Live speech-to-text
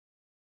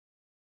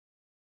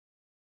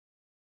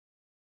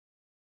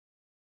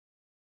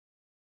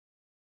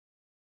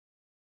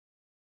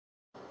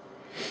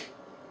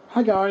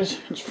Hi guys,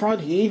 it's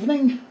Friday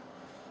evening,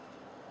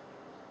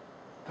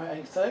 about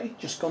 8:30,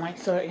 just gone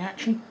 8:30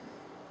 actually.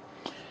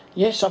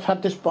 Yes, I've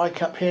had this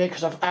bike up here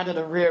because I've added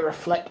a rear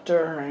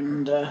reflector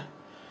and a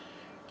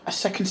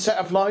second set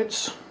of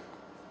lights,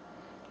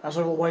 as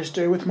I always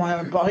do with my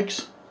own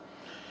bikes.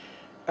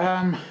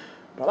 But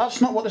that's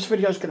not what this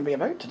video is going to be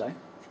about today.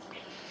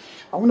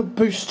 I want to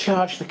boost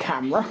charge the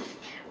camera.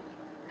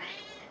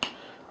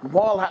 And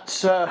while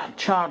that's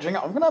charging,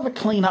 I'm going to have a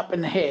clean up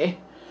in here,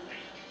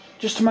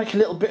 just to make a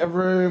little bit of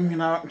room. You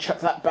know, I can chuck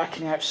that back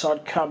in the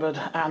outside cupboard,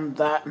 and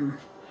that, and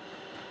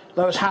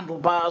those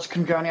handlebars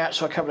can go in the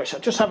outside cupboard, so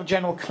just have a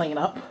general clean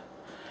up.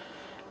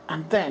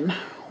 And then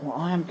what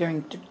I am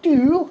going to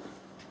do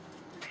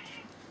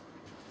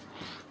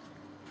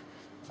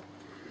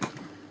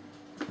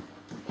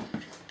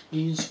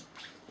is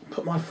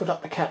put my foot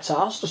up the cat's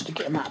arse just to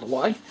get him out of the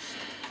way.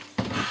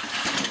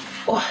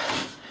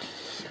 Oh,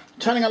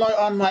 turning a light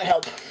on might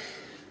help.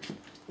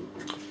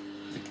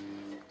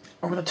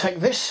 I'm going to take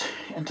this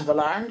into the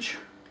lounge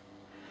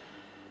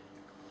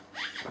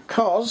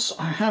because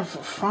I have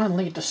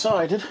finally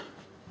decided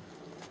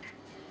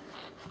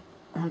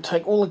I'm going to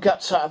take all the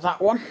guts out of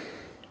that one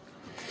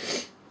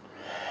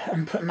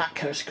and put in that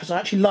case, because I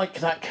actually like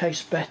that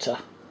case better.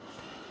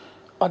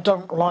 I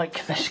don't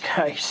like this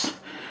case.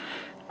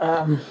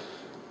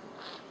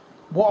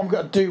 What I'm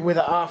going to do with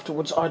it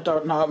afterwards, I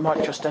don't know. It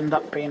might just end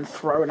up being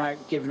thrown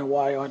out, given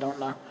away, I don't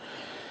know.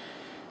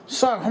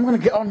 So I'm going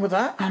to get on with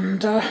that,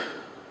 and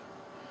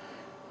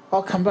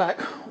I'll come back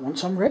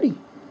once I'm ready.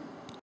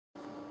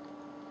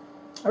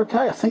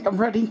 Okay, I think I'm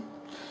ready.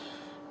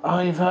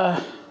 I've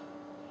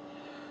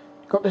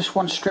got this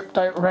one stripped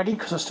out ready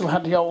because I still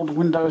had the old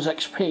Windows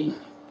XP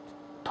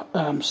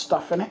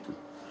stuff in it.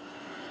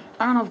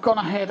 And I've gone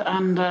ahead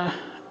and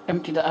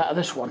emptied it out of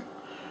this one.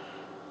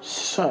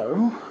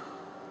 So,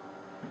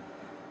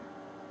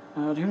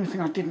 the only thing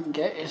I didn't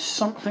get is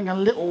something a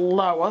little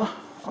lower.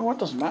 Oh, it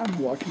doesn't matter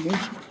what I can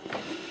use.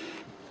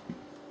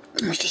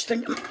 I was just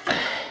thinking,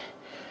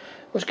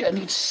 I was going to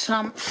need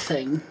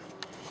something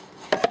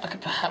I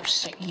could perhaps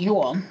set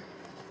you on,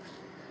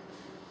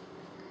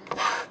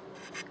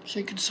 so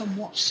you could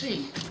somewhat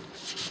see.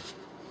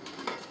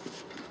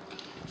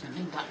 I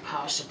need that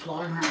power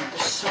supply around the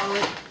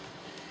side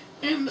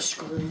and the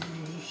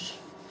screws.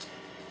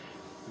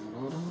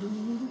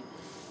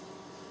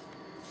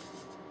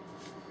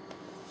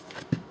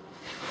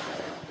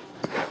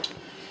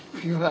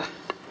 If you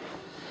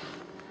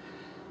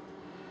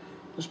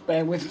just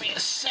bear with me a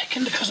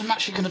second, because I'm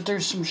actually going to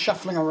do some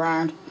shuffling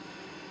around.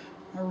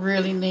 I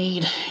really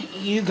need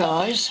you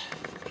guys.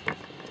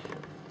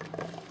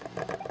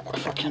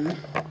 If I can.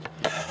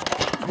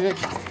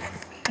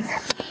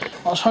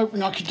 I was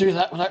hoping I could do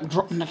that without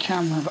dropping the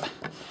camera, but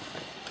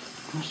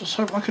I was just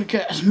hoping I could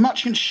get as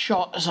much in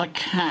shot as I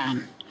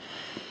can.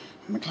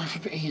 Make life a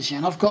bit easier.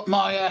 And I've got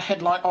my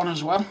headlight on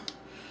as well.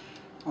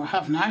 I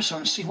have now, so I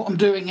can see what I'm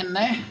doing in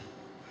there.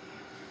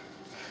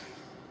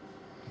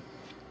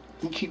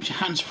 It keeps your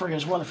hands free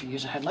as well if you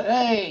use a headlight.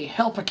 Hey,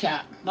 help a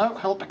cat. No,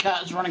 help a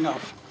cat is running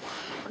off.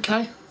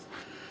 Okay,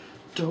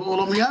 do it all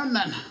on my own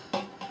then.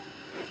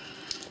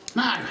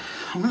 Now,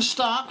 I'm going to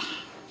start.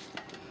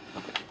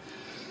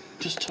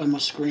 Just turn my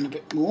screen a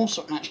bit more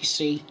so I can actually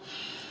see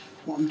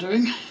what I'm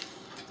doing. I'm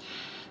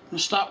going to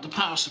start with the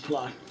power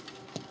supply.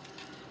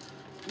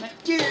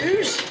 Let's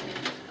use,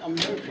 I'm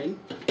hoping,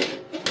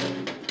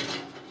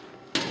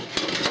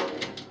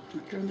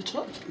 go on the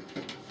top.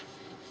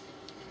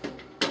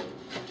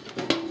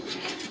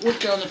 Would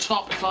go on the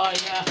top if I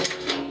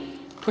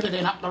put it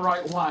in up the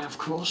right way, of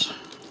course.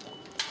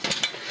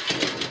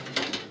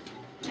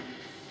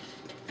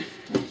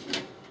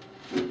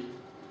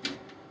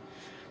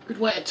 Good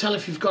way to tell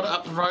if you've got it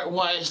up the right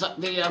way is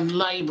that the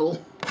label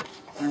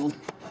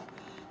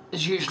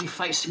is usually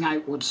facing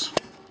outwards.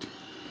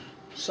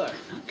 So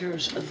that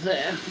goes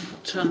there.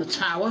 Turn the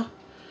tower,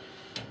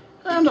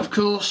 and of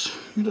course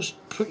you just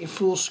put your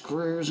 4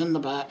 screws in the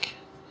back.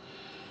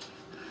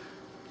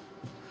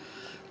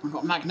 I've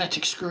got a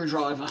magnetic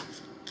screwdriver.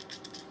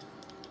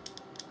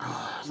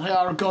 Oh, they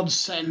are a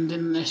godsend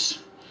in this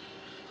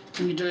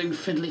when you're doing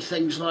fiddly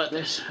things like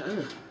this.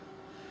 Oh.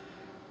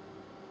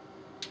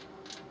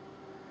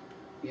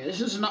 Yeah,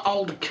 this is an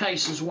older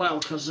case as well,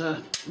 because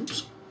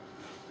oops,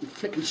 I'm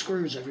flicking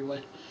screws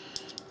everywhere.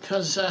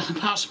 Because the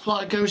power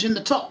supply goes in the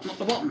top, not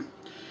the bottom.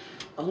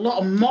 A lot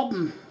of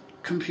modern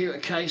computer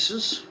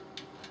cases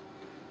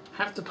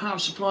have the power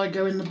supply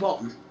go in the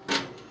bottom,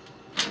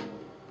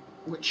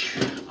 which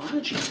I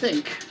actually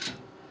think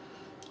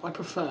I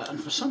prefer, and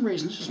for some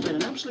reason this has been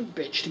an absolute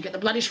bitch to get the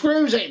bloody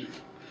screws in.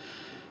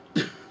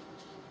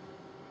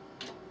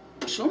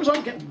 As long as I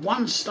can get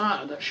one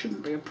started, that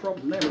shouldn't be a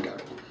problem. There we go. I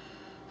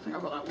think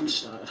I've got that one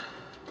started.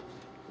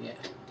 Yeah.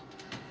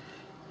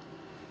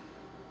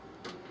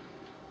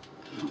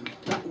 I'll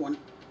get that one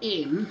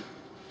in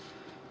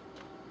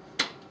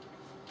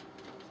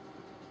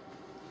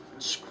and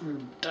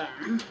screwed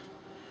down,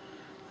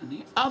 and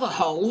the other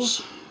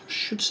holes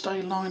should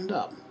stay lined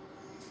up,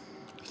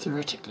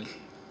 theoretically.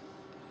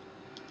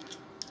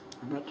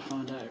 I'm about to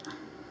find out.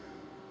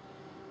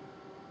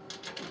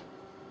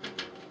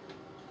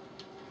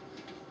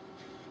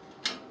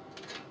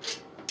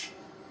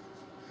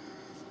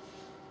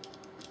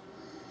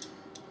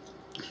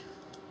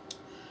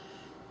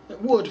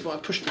 It would, but I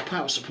pushed the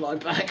power supply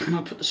back and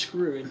I put the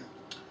screw in.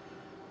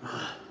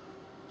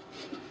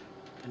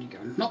 And you go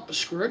knock the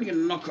screw in, you're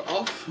going to knock it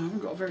off. I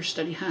haven't got a very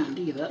steady hand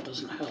either, that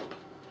doesn't help.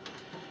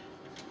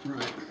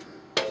 Right.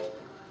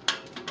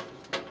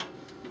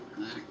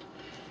 Now,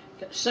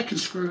 get the second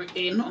screw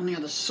in on the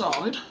other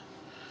side.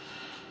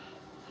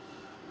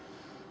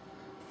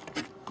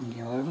 And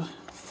go over.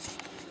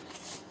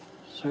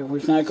 So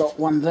we've now got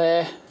one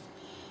there,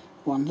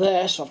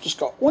 so I've just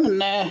got one in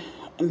there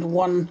and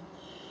one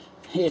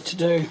here to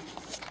do.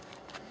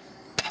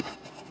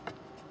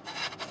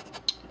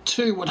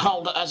 Two would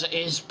hold it as it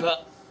is,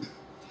 but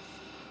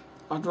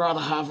I'd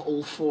rather have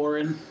all four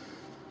in.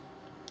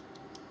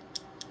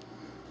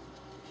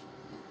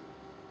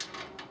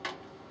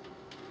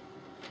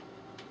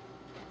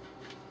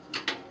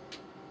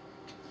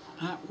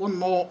 One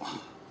more.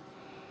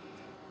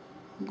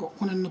 I've got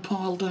one in the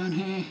pile down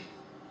here.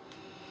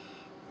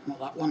 Not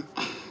that one.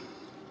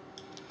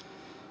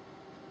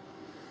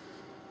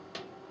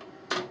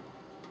 There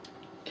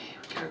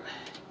we go.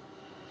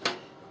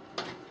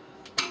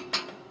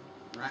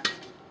 Right.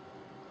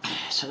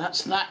 So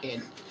that's that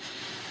in.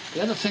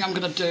 The other thing I'm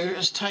going to do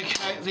is take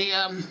out the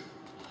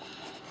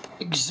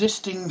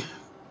existing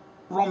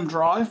ROM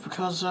drive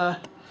because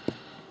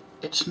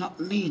it's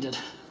not needed.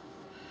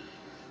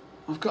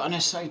 I've got an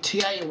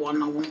SATA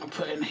one I want to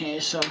put in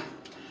here, so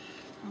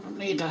I don't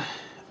need a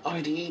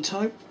IDE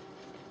type.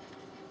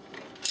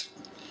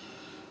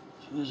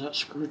 So there's that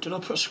screw. Did I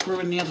put a screw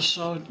in the other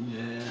side?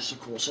 Yes, of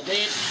course I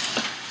did.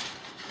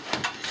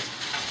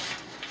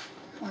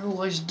 I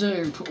always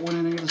do put one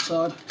in the other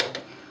side.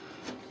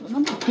 The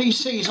number of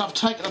PCs I've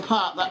taken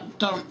apart that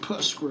don't put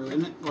a screw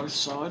in it, both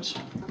sides.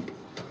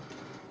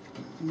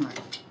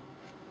 Right.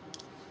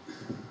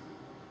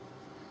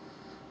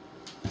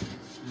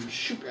 I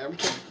should be able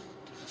to.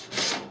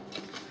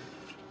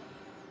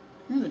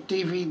 The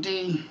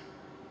DVD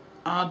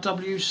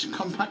RW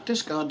compact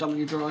disc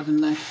RW drive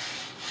in there.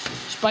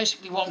 It's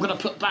basically what I'm going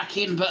to put back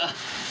in, but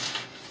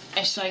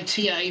a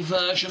SATA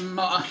version,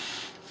 not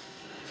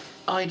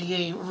a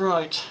IDE.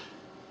 Right.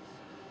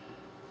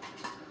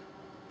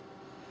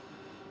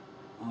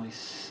 I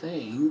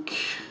think,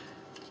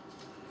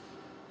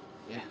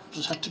 yeah,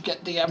 just have to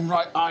get the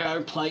right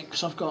I/O plate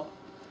because I've got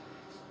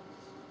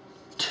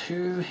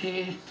two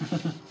here.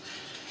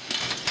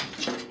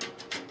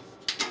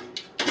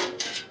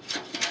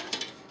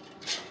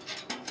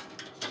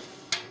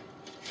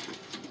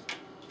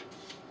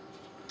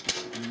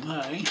 And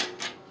they,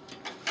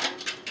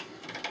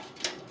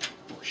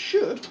 or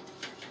should,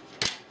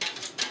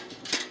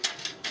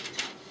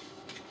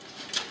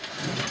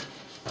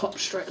 pop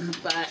straight in the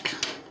back.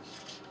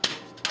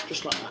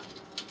 Just like that.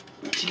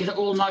 Once you get it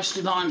all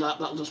nicely lined up,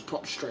 that'll just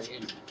pop straight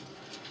in.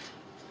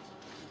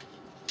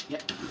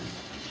 Yep.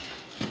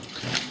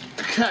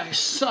 Okay,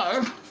 so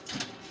I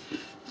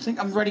think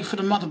I'm ready for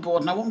the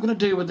motherboard. Now what I'm going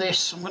to do with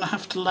this, I'm going to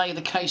have to lay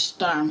the case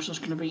down because that's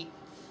going to be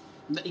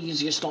the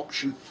easiest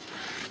option.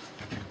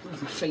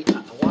 Move my feet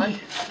out of the way.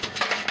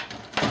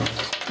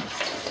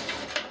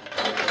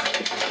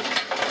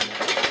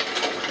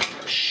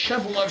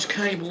 Shovel those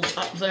cables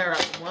up there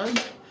out of the way.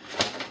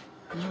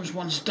 And those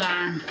ones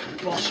down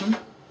the bottom.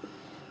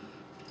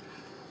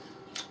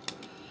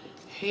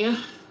 Here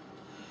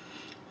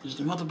is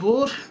the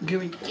motherboard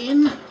going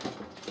in.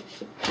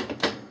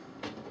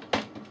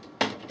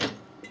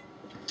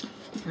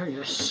 Oh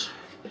yes,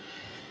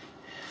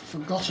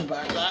 forgot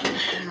about that.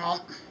 Hang on,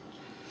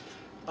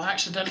 I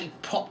accidentally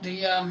popped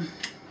the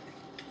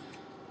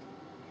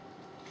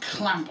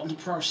clamp on the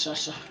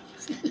processor.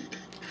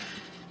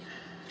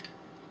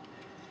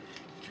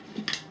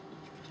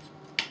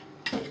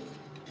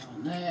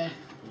 There,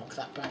 lock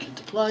that back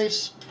into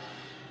place.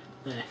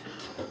 There.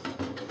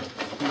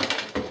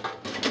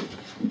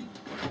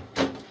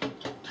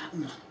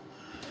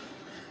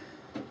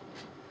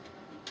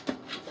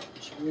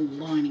 Just all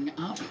lining it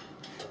up.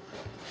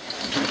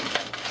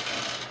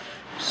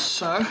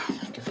 So,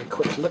 give it a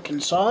quick look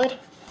inside.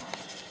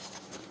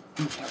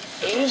 There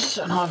it is,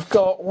 and I've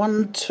got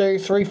 1, 2,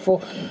 3,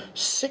 4,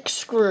 6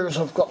 screws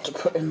I've got to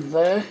put in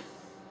there.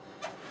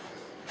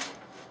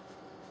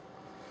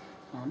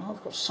 Oh no,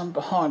 I've got some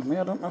behind me,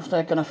 I don't know if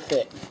they're going to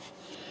fit.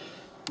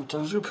 But I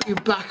was going to put you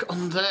back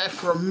on there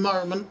for a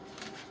moment.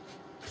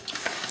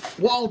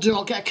 What I'll do,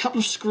 I'll get a couple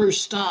of screws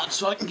started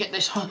so I can get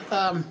this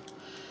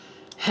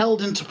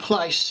held into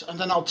place, and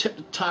then I'll tip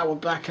the tower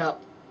back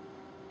up.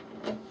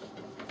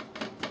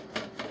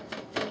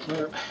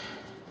 So,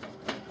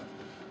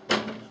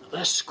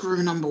 there's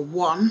screw number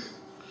 1.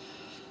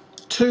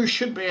 2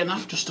 should be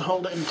enough just to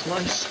hold it in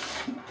place.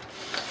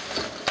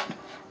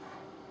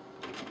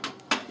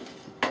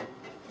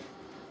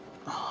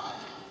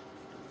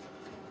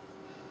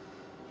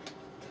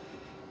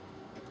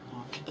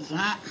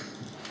 That,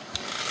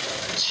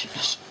 tip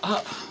this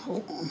up.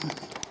 Oh.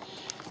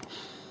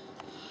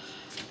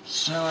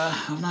 So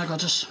I've now got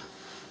to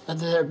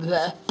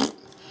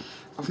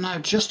I've now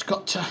just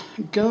got to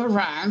go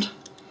around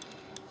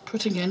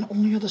putting in all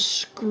the other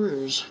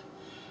screws.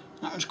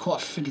 That was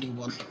quite a fiddly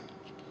one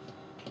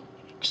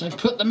because they've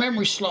put the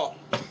memory slot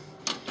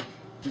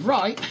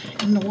right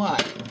in the way.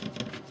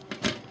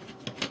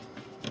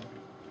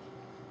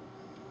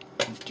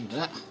 I'll do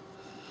that.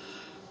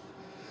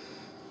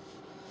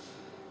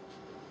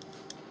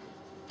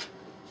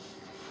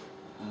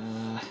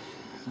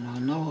 And I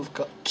know I've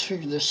got two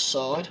this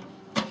side.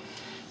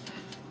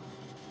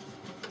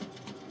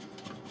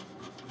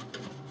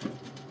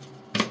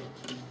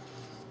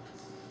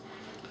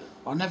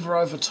 I never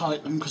over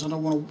tighten them because I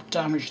don't want to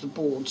damage the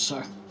board,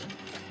 so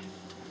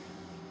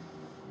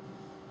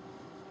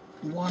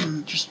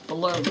one just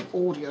below the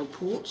audio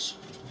ports.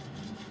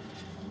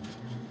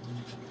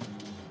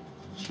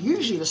 It's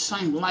usually the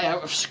same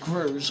layout of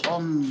screws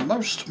on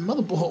most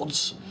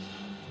motherboards.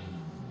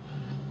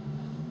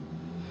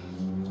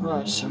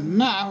 Right, so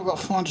now I've got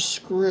to find a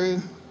screw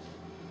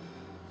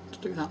to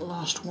do that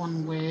last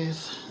one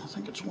with. I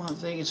think it's one of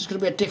these. It's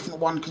going to be a different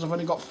one because I've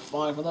only got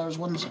 5 of those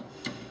ones.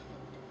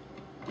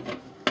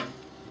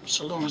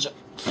 So long as it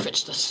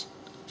fits the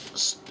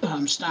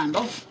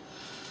standoff.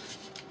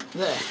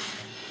 There.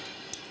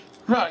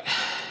 Right.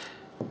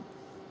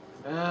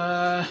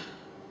 I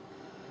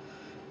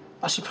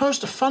suppose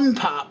the fun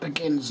part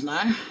begins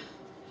now.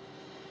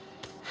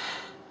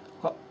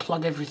 Got to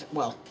plug everything.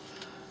 Well,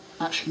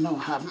 actually, no,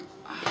 I haven't.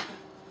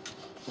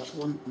 That's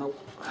one. No.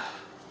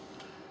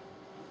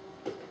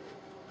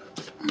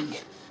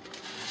 Get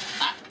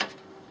that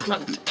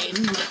plugged in. Let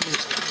me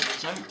get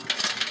it out.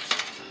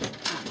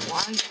 And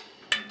away.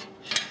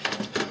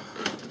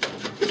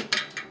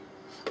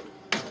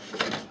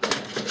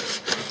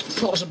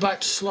 I was about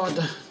to slide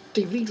the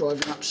DVD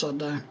drive in upside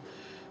down.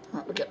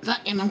 Right, we'll get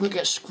that in. I'm going to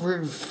get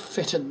screw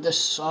fitted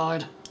this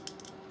side.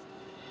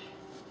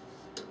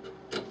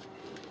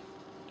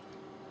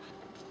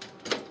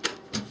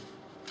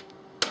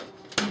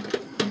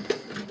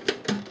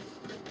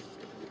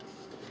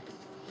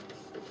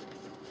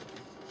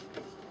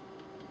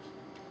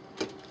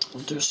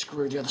 I'll do a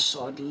screw the other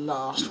side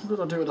last. What did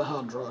I do with the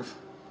hard drive?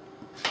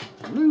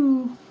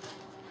 Hello.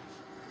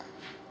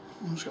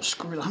 I'm just going to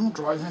screw the hard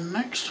drive in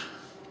next.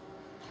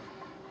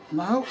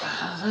 No,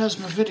 there's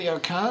my video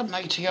card, an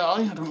ATI.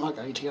 I don't like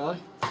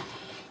ATI,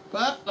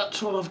 but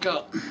that's all I've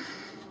got.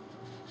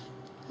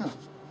 Oh.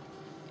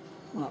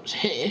 Well, it was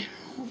here.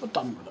 What have I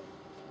done with it?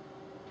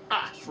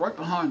 Ah, it's right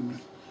behind me.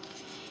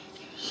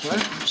 So,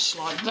 I'll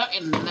slide that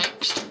in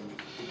next.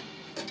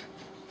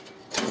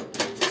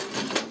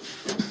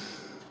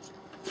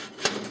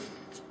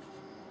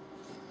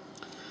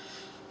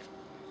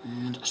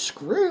 And a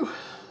screw.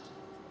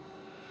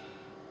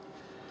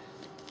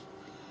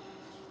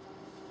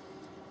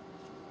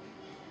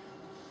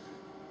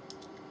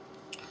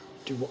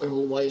 Do what I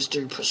always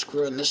do, put a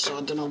screw on this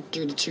side, then I'll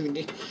do the two on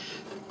the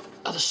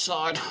other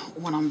side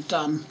when I'm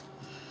done.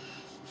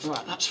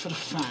 Right, that's for the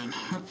fan.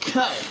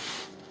 Okay,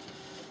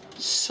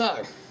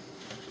 so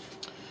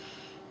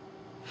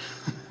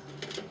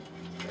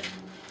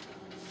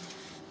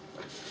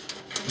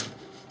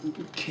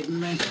you're kidding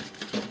me.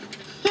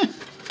 I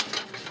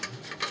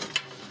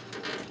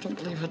don't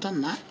believe I've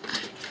done that.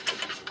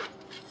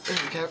 There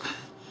we go.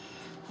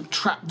 I'll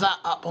trap that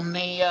up on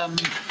the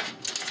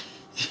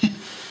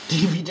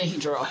DVD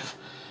drive.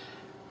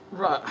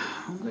 Right,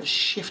 I'm going to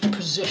shift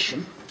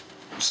position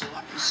so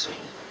I can see.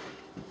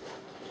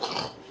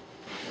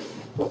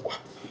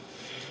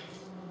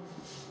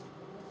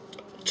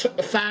 Took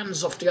the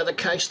fans off the other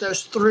case.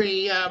 Those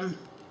 3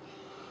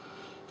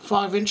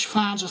 5-inch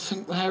fans, I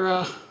think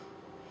they're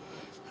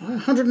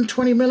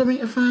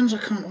 120mm fans, I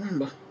can't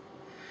remember.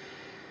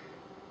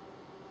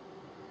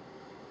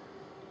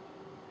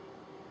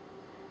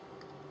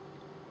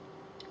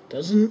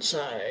 Doesn't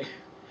say.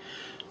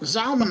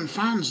 Zalman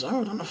fans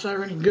though, I don't know if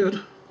they're any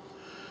good.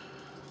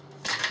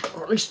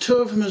 Or at least 2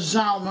 of them are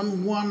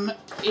Zalman, one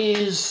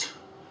is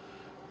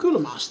Cooler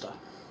Master.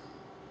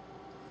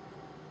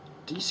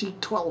 DC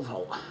 12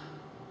 volt.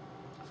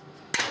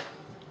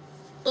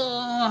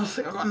 I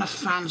think I've got enough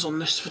fans on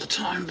this for the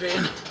time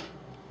being.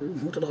 Ooh,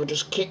 what did I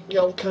just kick, the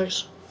old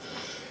case?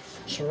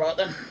 It's alright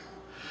then.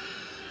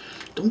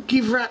 Don't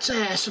give rats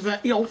ass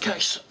about the old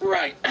case.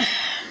 Right.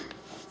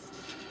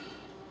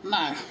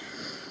 Now,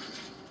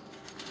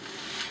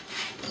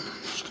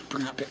 just going to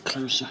bring that a bit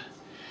closer.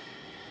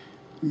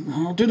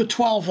 I'll do the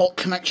 12 volt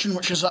connection,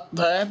 which is up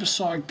there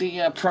beside the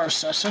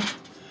processor.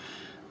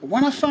 But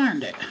when I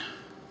found it,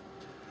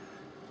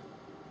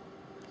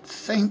 I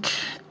think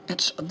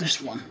it's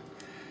this one.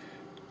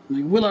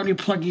 They will only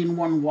plug in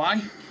one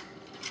way.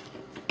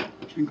 So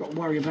you've got to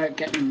worry about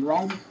getting them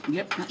wrong.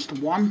 Yep, that's the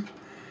one.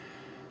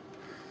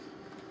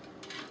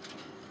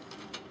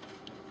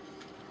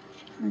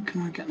 How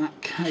can I get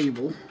that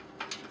cable?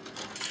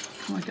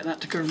 Can I get that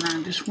to go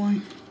around this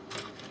way?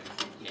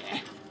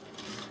 Yeah.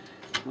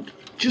 I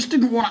just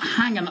didn't want it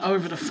hanging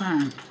over the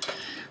fan.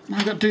 Now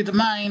I've got to do the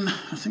main.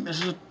 I think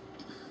this is a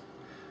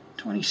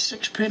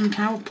 26-pin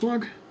power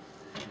plug.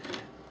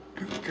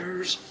 There it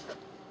goes.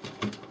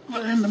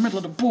 Right in the middle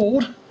of the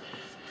board.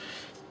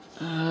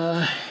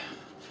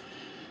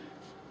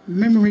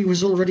 Memory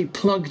was already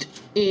plugged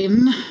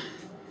in.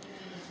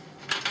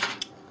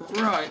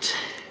 Right.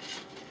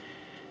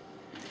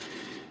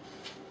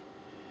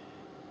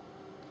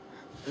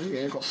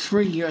 yeah, I've got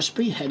 3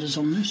 USB headers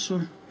on this,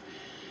 so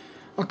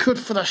I could,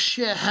 for the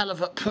sheer hell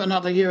of it, put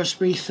another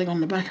USB thing on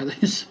the back of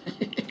this.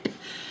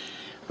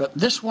 But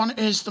this one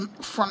is the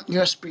front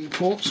USB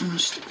ports. I'm going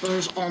to stick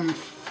those on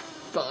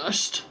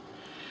first.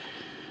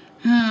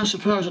 I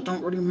suppose it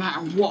don't really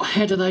matter what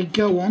header they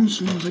go on,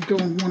 as long as they go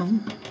on one of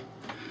them.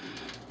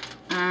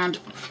 And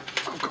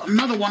I've got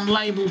another one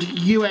labelled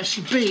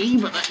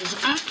USB, but that is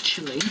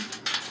actually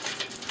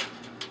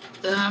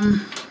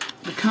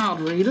the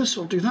card reader,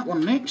 so I'll do that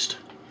one next.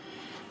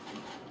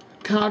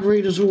 Card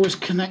readers always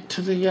connect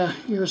to the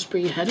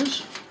USB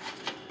headers.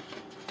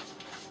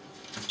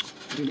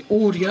 Do the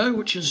audio,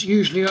 which is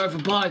usually over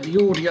by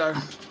the audio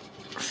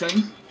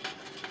thing.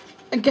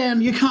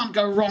 Again, you can't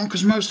go wrong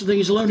because most of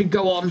these will only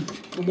go on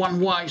the one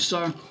way,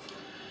 so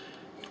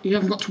you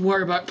haven't got to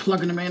worry about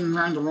plugging them in and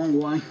around the wrong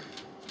way.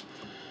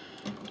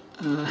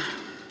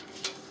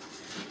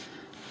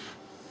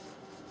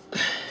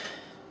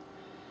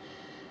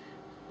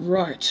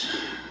 Right.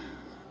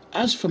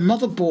 As for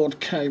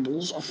motherboard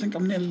cables, I think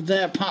I'm nearly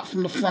there apart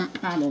from the front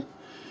panel,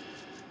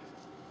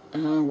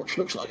 which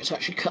looks like it's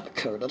actually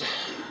color-coded.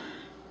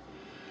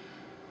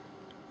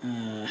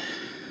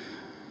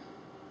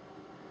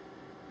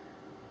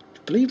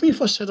 Believe me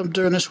if I said I'm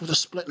doing this with a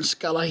split and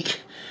skull ache.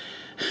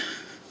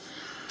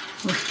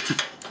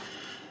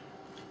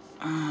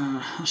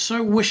 I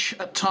so wish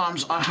at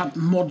times I had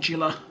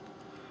modular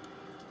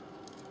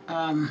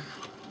power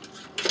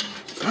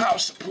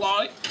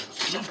supply,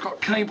 because I've got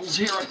cables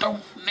here I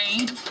don't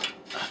need.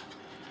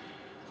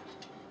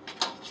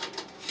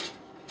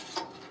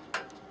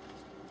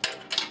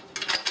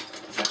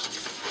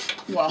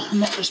 Well,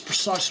 not this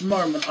precise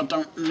moment I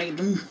don't need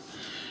them.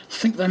 I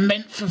think they're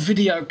meant for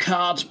video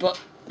cards, but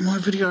my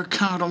video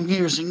card I'm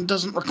using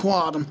doesn't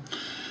require them.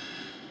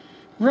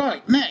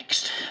 Right,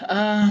 next.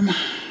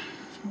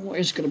 What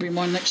is going to be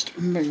my next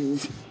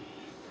move?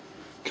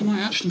 Can I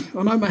actually...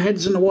 I know my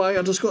head's in the way,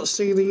 I just got to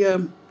see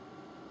the...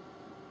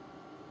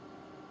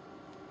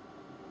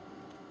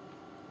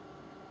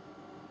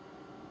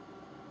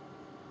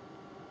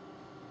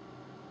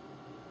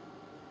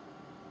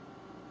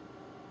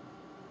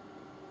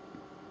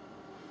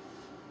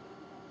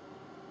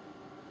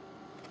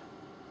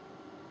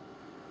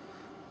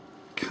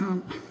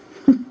 Can't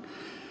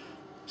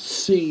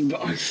see,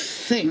 but I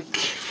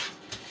think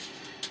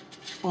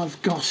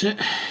I've got it.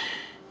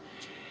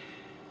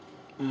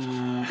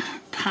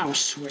 Power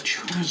switch.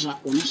 Where's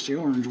that one? It's the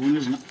orange one,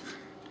 isn't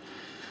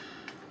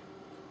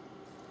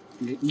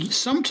it?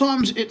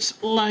 Sometimes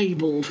it's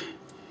labelled.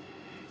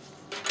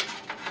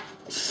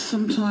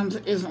 Sometimes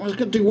it isn't. I was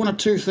going to do one or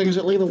two things.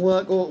 It'll either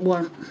work or it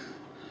won't.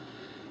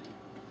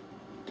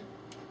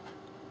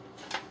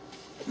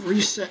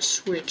 Reset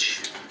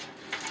switch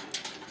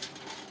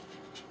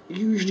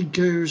usually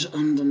goes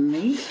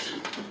underneath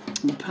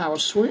the power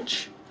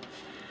switch.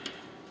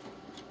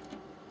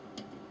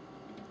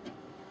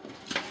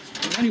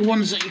 The only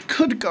ones that you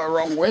could go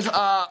wrong with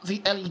are the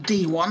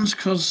LED ones,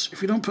 because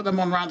if you don't put them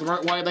on around the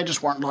right way, they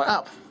just won't light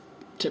up.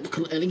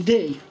 Typical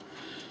LED.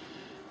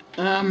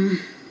 I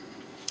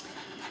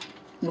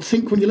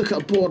think when you look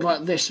at a board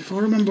like this, if I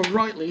remember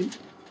rightly,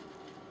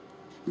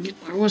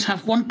 I always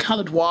have one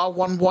coloured wire,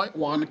 one white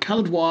wire, and the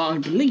coloured wire, I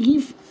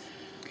believe,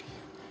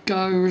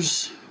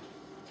 goes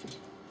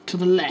to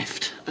the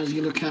left as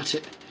you look at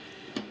it.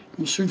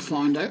 We'll soon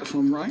find out if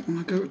I'm right when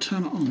I go to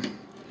turn it on.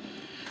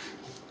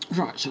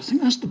 Right, so I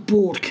think that's the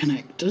board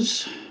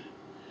connectors.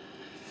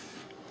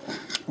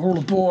 All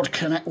the board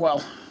connect...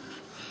 well,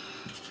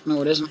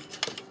 no it isn't.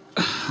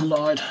 I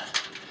lied.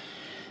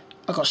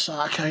 I've got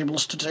SATA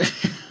cables to do.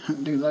 I'll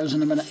do those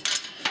in a minute.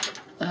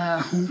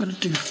 What I'm going to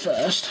do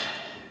first...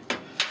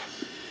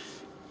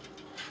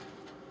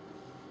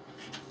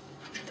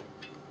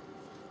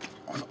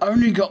 I've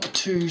only got the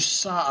 2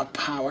 SATA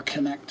power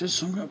connectors,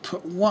 so I'm going to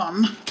put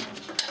one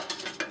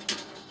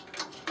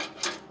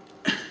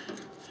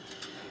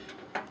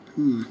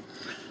no.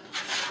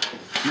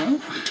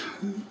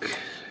 Okay.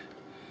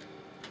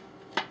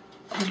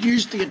 I'll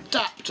use the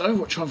adapter,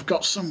 which I've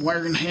got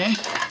somewhere in here.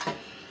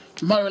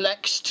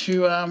 Molex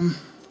to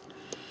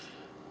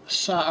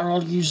SATA,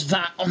 I'll use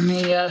that on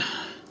the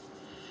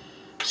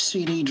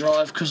CD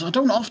drive, because I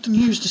don't often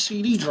use the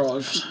CD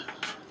drives.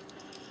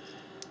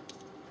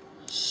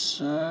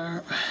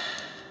 So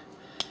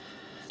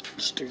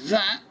let's do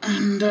that,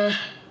 and a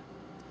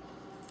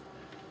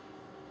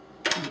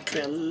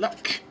bit of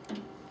luck.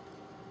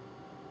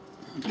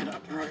 Get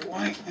up the right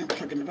way and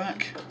plug in the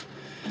back.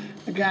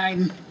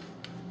 Again,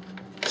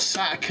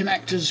 SATA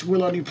connectors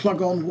will only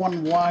plug on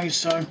one way,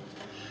 so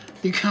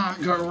you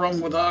can't go wrong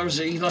with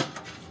those either.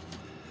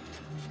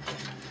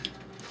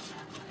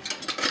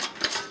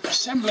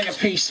 Assembling a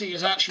PC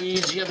is actually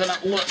easier than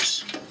it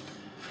looks,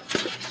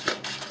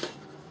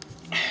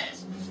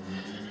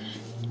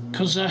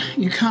 because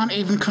you can't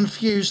even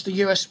confuse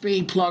the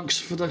USB plugs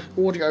for the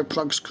audio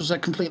plugs, because they're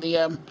completely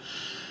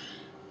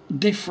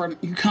different.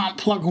 You can't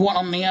plug one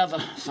on the other,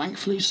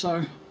 thankfully.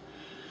 So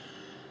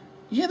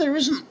yeah, there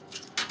isn't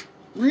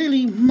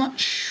really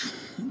much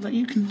that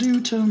you can do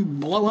to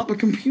blow up a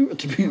computer,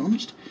 to be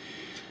honest.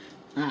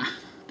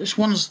 This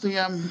one's the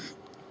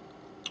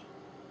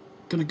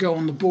going to go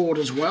on the board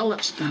as well.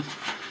 That's the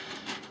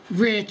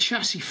rear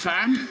chassis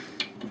fan.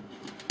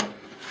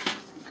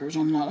 Goes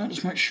on like that.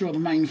 Just make sure the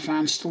main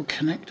fan's still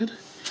connected.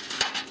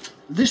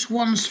 This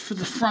one's for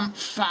the front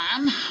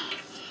fan.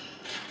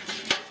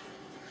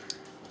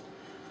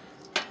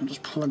 I'll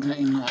just plug that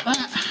in like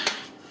that.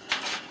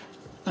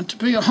 And to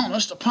be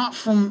honest, apart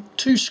from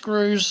 2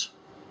 screws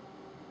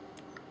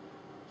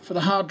for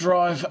the hard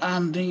drive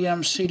and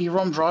the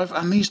CD-ROM drive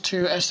and these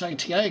 2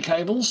 SATA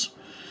cables,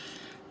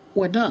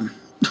 we're done.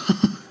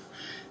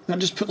 Then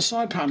just put the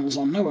side panels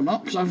on. No, we're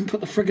not, because I haven't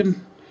put the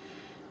friggin'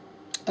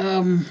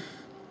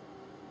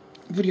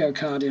 video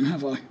card in,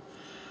 have I?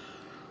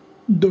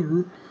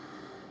 Duh.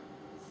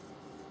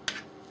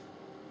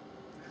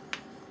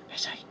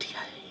 SATA.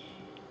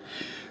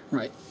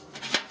 Right.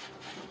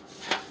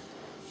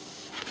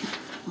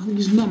 Are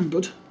these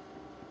numbered?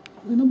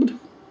 Are they numbered?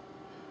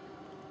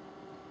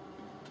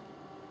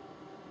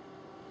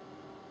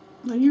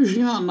 They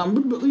usually are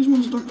numbered, but these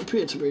ones don't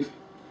appear to be.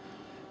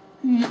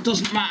 Yeah, it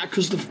doesn't matter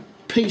because the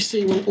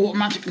PC will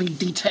automatically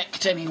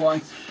detect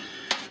anyway.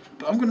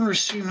 But I'm going to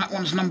assume that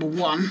one's number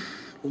 1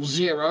 or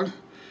 0.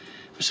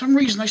 For some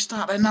reason they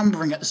start their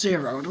numbering at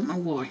 0. I don't know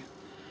why.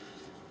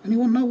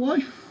 Anyone know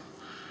why?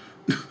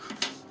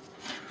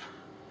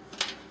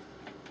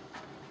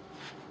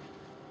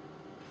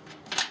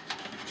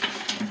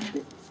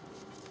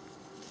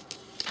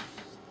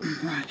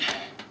 Right.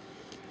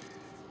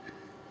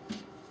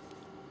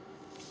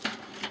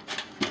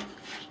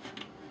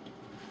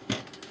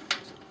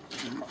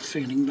 I've got a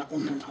feeling that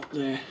one went up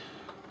there.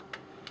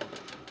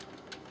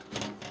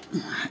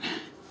 Right.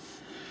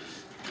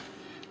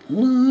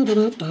 La da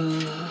da da.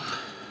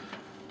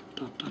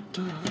 Da da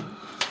da.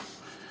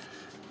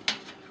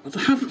 But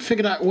I haven't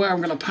figured out where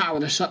I'm going to power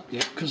this up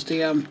yet because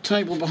the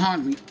table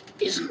behind me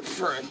isn't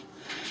free.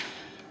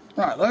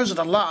 Right, those are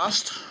the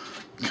last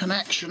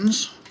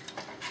connections.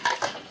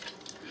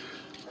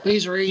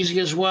 These are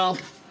easy as well,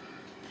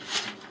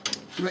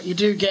 but you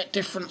do get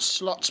different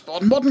slots.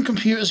 But on modern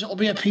computers, it'll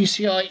be a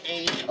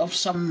PCIe of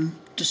some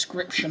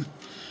description.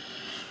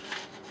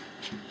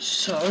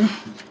 So, I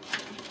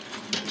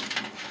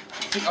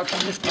think I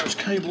can lift those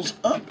cables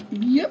up.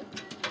 Yep.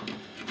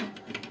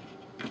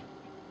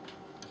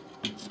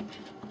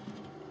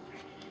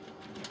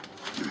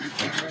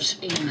 There's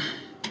in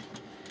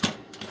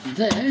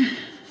there.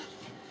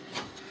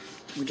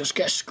 We just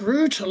get a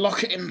screw to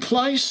lock it in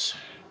place.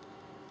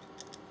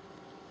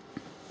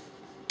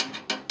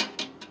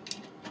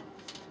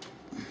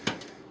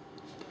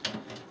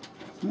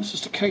 It's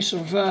just a case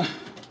of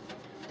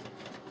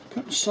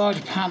putting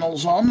side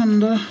panels on,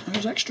 and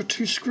there's extra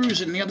 2 screws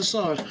in the other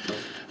side.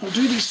 I'll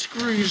do these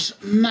screws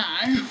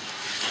now,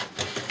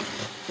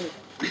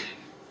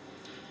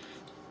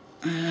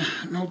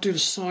 and I'll do the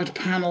side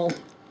panel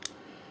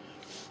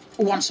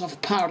once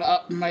I've powered it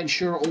up and made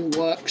sure it all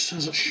works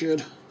as it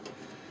should.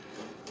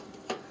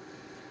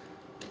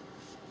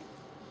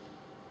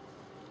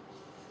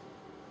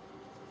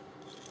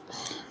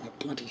 Oh, my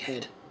bloody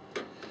head.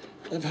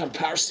 I've had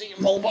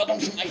paracetamol, but I don't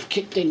think they've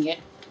kicked in yet.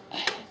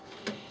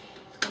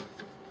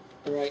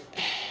 Right.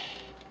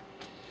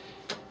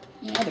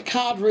 Yeah, the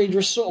card reader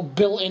is sort of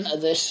built into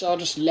this, so I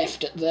just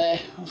left it there.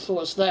 I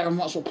thought it's there, I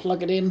might as well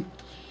plug it in.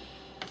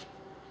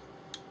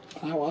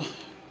 Power.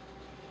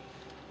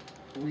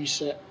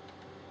 Reset.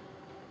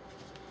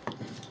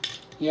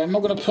 Yeah, I'm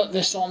not going to put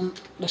this on,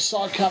 the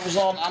side covers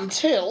on,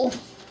 until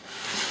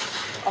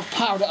I've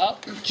powered it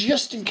up,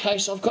 just in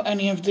case I've got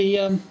any of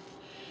the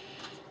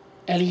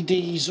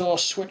LEDs or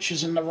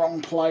switches in the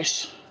wrong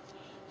place.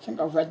 I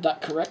think I read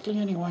that correctly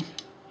anyway.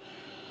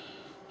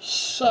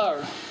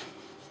 So,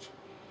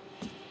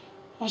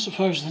 I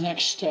suppose the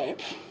next step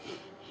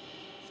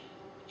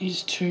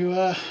is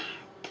to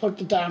plug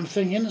the damn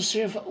thing in and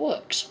see if it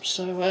works.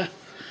 So,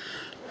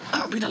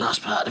 that'll be the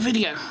last part of the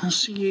video. I'll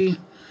see you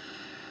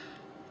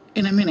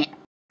in a minute.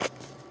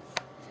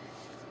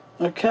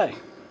 Okay,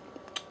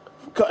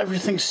 got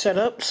everything set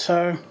up,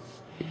 so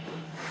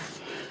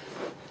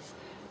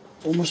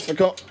almost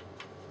forgot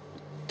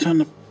to turn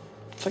the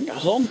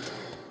fingers on.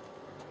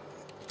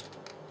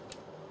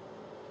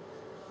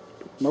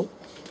 Nope.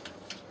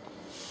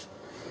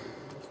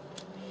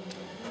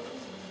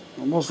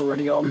 I was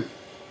already on.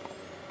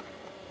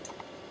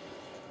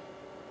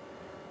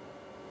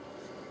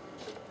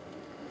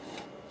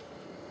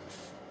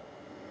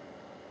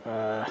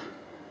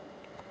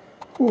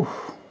 Whew.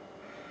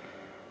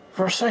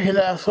 For a second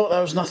there I thought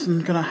there was nothing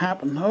going to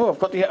happen. Oh, I've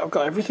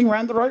got everything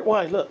round the right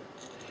way. Look.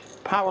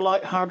 Power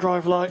light, hard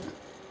drive light.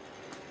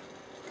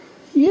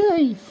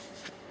 Yay!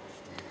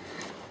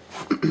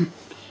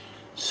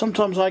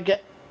 Sometimes I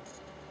get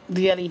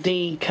the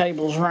LED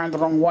cables around the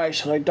wrong way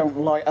so they don't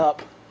light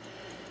up.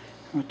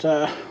 But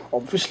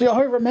obviously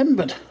I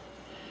remembered.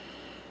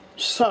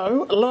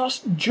 So,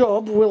 last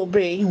job will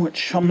be,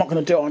 which I'm not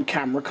going to do on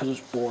camera because it's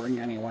boring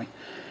anyway,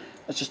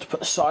 is just to put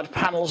the side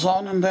panels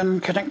on and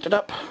then connect it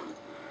up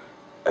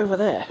over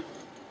there.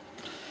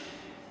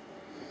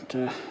 But,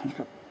 I've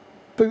got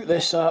boot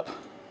this up,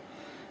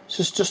 This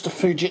is just a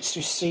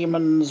Fujitsu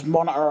Siemens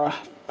monitor I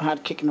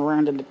had kicking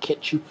around in the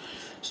kitchen.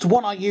 It's the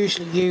one I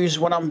usually use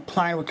when I'm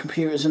playing with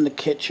computers in the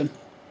kitchen.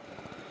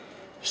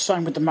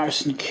 Same with the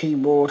mouse and the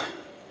keyboard.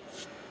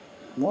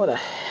 What the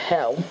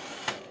hell?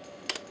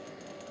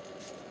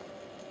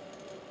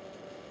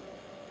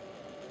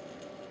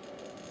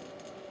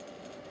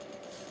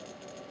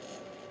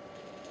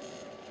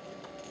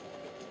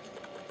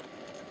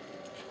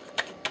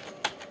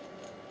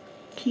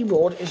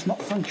 Keyboard is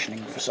not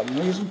functioning for some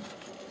reason.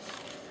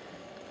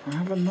 I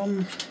have a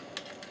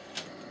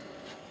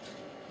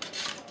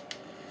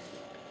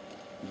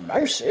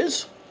mouse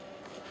is.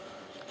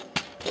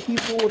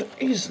 Keyboard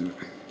isn't.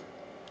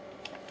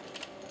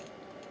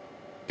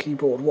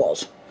 Keyboard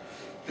was.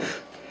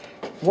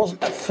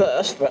 Wasn't at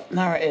first, but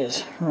now it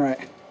is.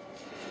 Right.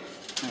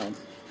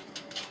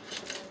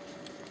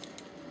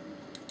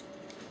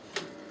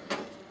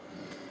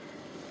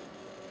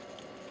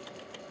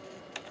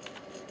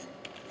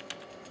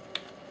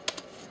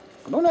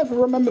 I don't ever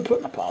remember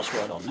putting a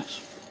password on this,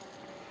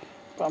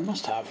 but I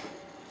must have.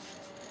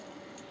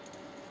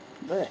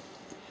 There.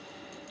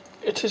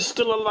 It is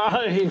still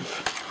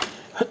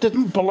alive. It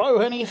didn't blow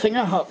anything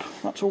up.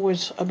 That's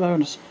always a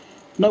bonus.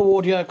 No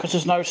audio because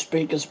there's no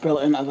speakers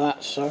built into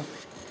that, so.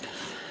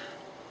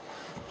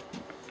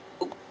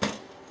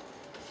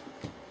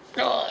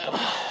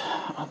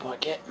 I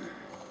like it.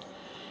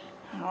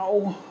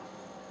 Ow.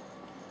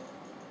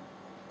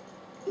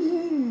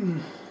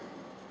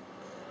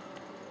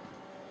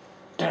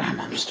 Damn,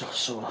 I'm still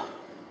sore.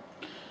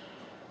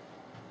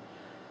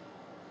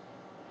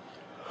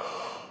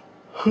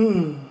 I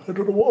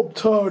don't know what I'm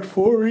tired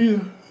for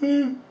either.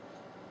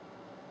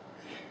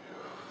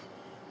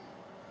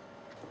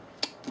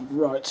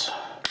 Right.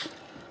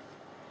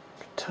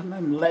 Turn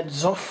them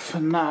LEDs off for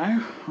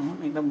now. I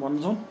won't need them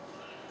ones on.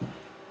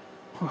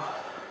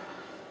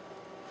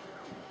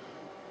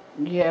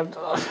 Yeah,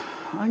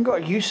 I ain't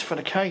got a use for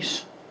the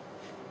case.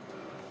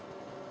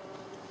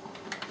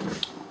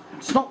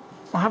 It's not,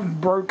 I haven't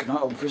broken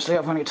it obviously,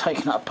 I've only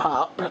taken it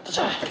apart, but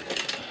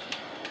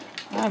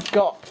I've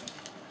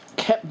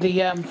kept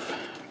the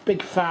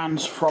big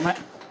fans from it.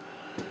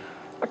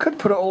 I could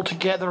put it all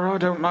together, I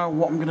don't know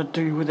what I'm going to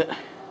do with it.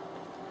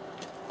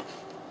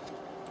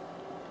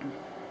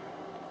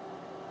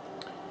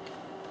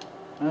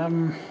 I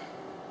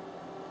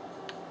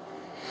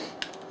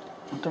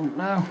don't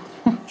know.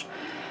 I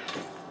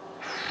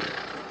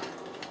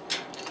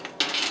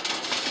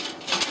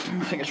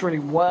don't think it's really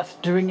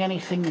worth doing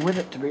anything with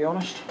it, to be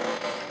honest.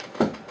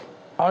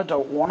 I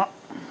don't want it.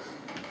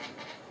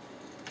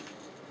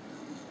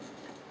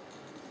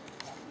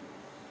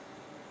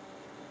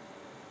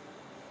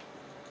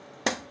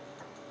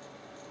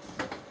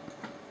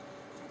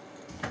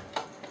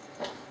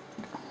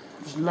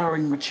 Just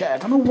lowering my chair. I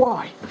don't know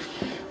why.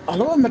 I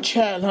lower my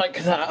chair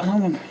like that, and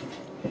I'm a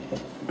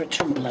bit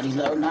too bloody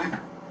low now.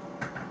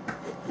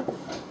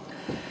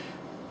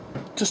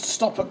 Just to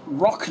stop it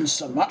rocking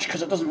so much,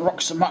 because it doesn't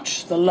rock so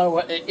much the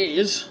lower it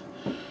is.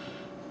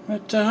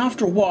 But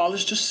after a while,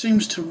 this just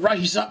seems to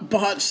raise up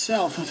by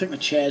itself. I think the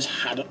chair's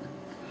had it.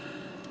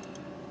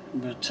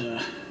 But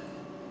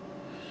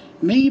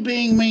me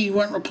being me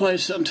won't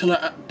replace it until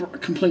it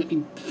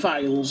completely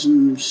fails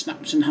and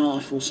snaps in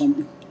half or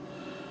something.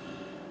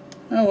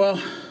 Oh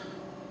well.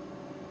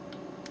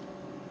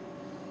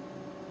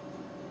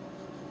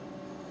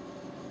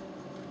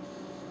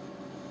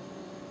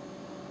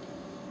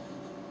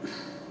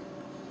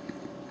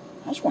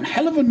 That's one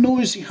hell of a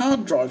noisy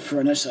hard drive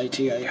for an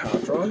SATA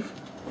hard drive.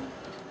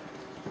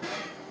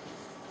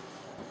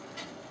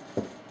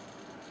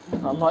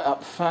 A light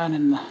up fan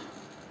in the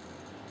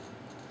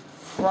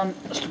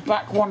front. That's the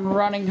back one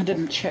running. I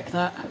didn't check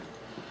that.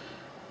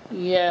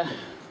 Yeah.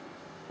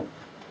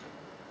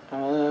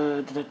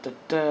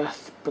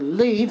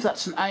 Believe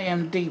that's an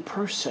AMD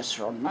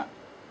processor on that.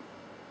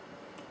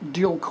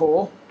 Dual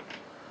core,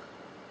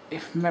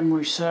 if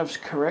memory serves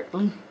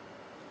correctly.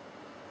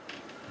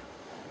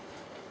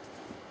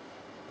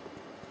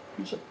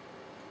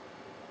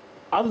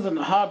 Other than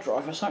the hard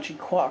drive, it's actually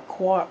quite a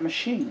quiet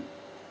machine.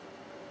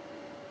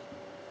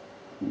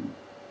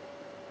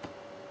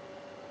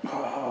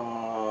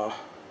 Oh.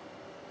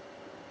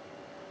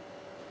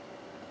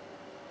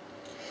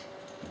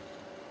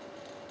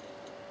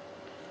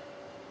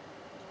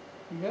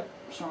 Yep,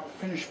 so I've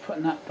finished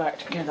putting that back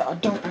together. I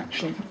don't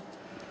actually...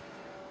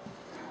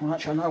 Well,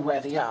 actually I know where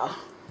they are.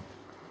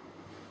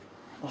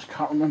 I just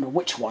can't remember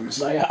which ones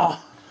they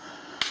are.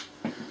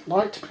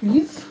 Light,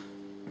 please.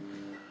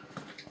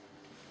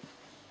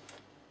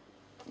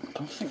 I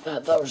don't think they're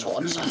those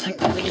ones, I think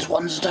they're these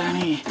ones down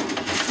here.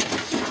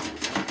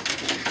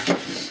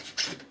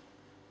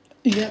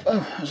 Yep,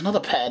 oh, there's another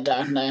pair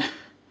down there.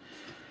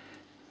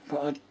 But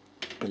I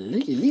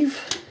believe...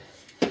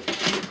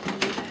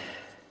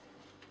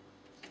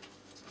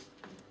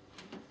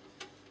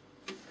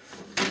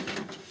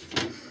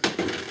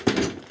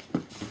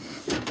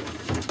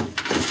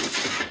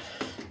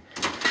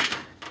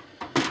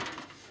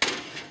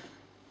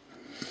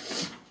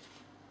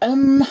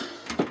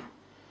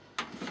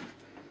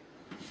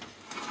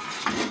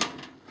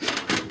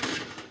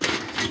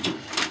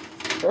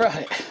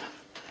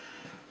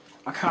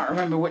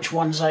 remember which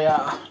ones they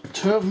are.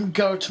 2 of them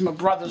go to my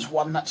brother's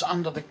one that's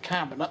under the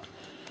cabinet,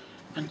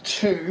 and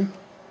 2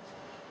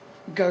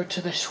 go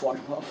to this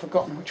one. Well, I've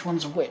forgotten which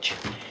ones are which.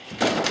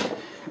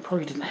 It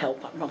probably didn't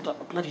help that my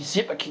bloody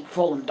zipper keep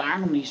falling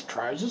down on these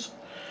trousers.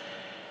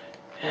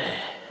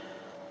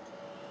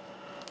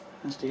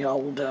 There's the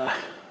old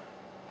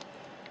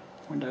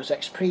Windows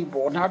XP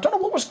board. Now I don't know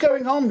what was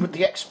going on with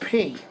the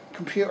XP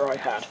computer I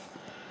had.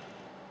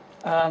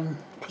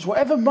 Because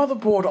whatever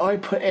motherboard I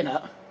put in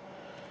it,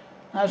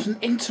 there's an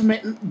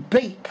intermittent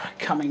beep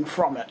coming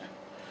from it.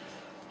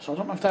 So I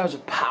don't know if there was a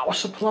power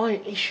supply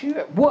issue.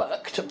 It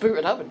worked, it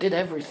booted up, it did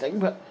everything,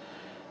 but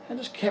I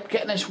just kept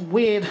getting this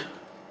weird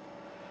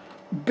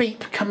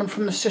beep coming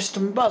from the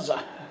system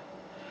buzzer.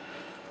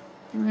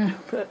 Yeah,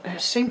 but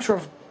it seemed to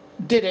have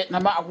did it no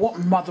matter what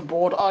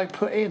motherboard I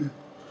put in.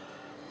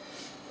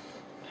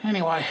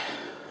 Anyway,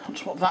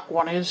 that's what that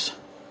one is.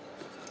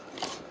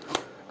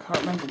 Can't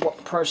remember what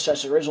the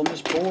processor is on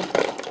this board.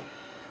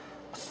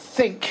 I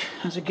think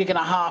there's 1.5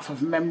 GB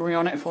of memory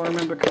on it, if I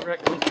remember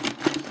correctly.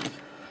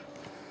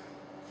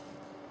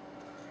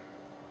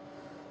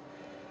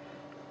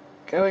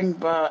 Going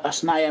by,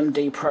 that's an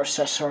AMD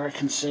processor, I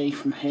can see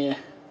from here.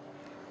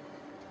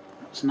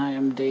 That's an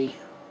AMD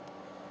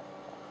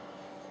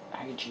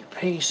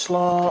AGP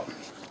slot.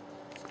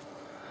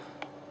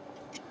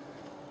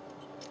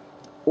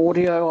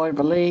 Audio, I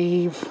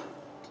believe.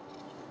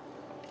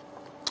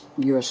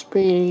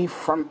 USB,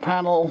 front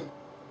panel.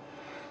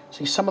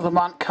 See, some of them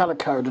aren't colour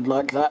coded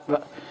like that,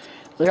 but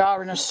they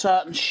are in a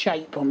certain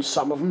shape on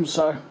some of them,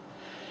 so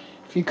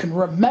if you can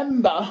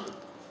remember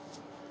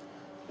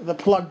the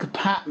plug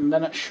pattern,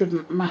 then it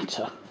shouldn't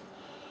matter.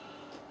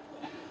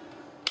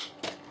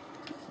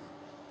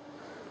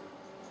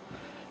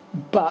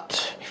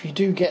 But if you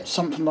do get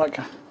something like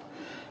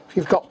if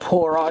you've got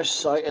poor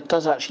eyesight, it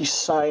does actually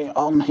say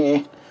on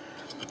here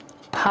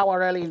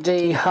power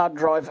LED, hard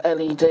drive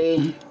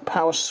LED,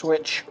 power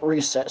switch,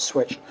 reset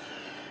switch,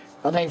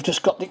 and they've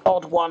just got the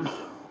odd one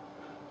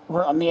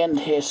right on the end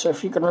here. So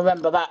if you can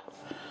remember that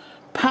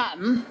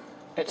pattern,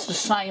 it's the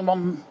same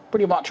on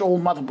pretty much all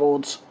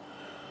motherboards.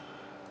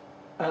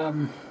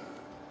 But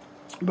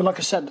like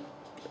I said,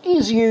 it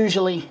is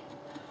usually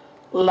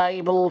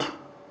labelled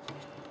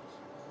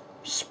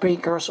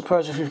speaker, I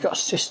suppose, if you've got a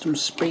system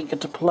speaker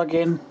to plug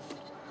in.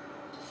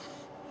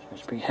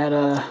 USB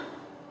header.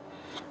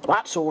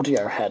 That's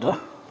audio header.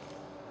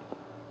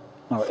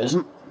 No, it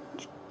isn't.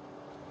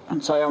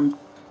 And say on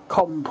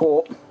COM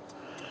port,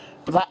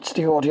 that's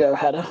the audio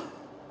header,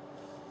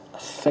 I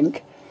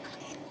think.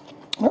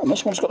 Oh, and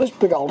this one's got this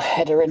big old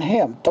header in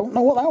here. Don't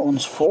know what that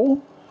one's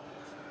for.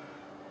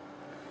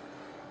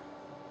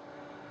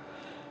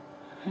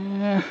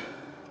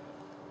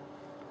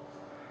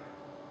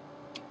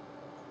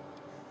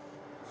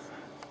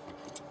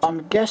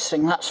 I'm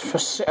guessing that's for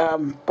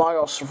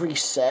BIOS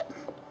reset.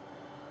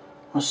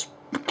 I was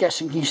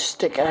guessing you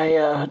stick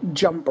a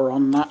jumper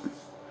on that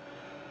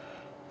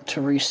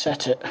to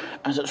reset it,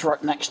 as it's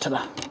right next to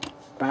the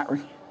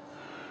battery.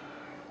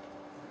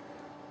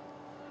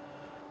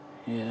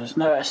 Yeah, there's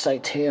no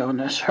SAT on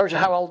this. Here's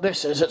how old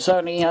this is. It's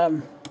only IDE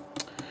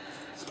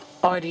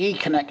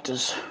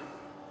connectors.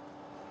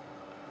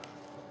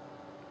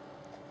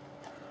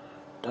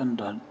 Dun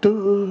dun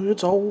dun.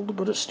 It's old,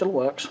 but it still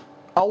works.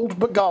 Old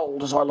but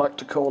gold, as I like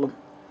to call them.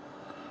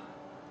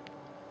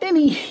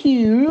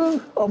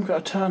 Anywho, I'm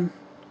going to turn...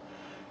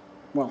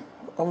 Well,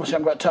 obviously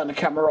I'm going to turn the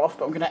camera off,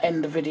 but I'm going to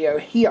end the video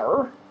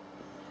here.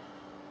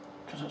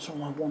 Because that's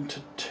all I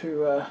wanted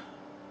to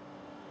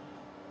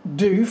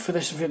do for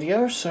this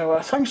video. So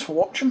thanks for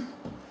watching.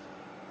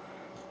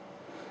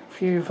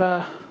 If you've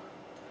got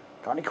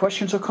any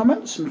questions or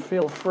comments, and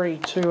feel free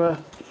to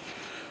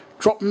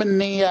drop them in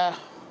the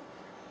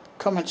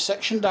comments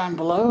section down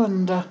below.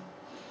 And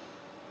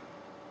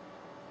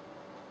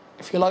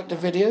if you liked the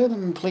video,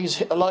 then please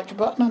hit the like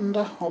button, and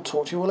I'll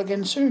talk to you all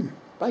again soon.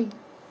 Bye.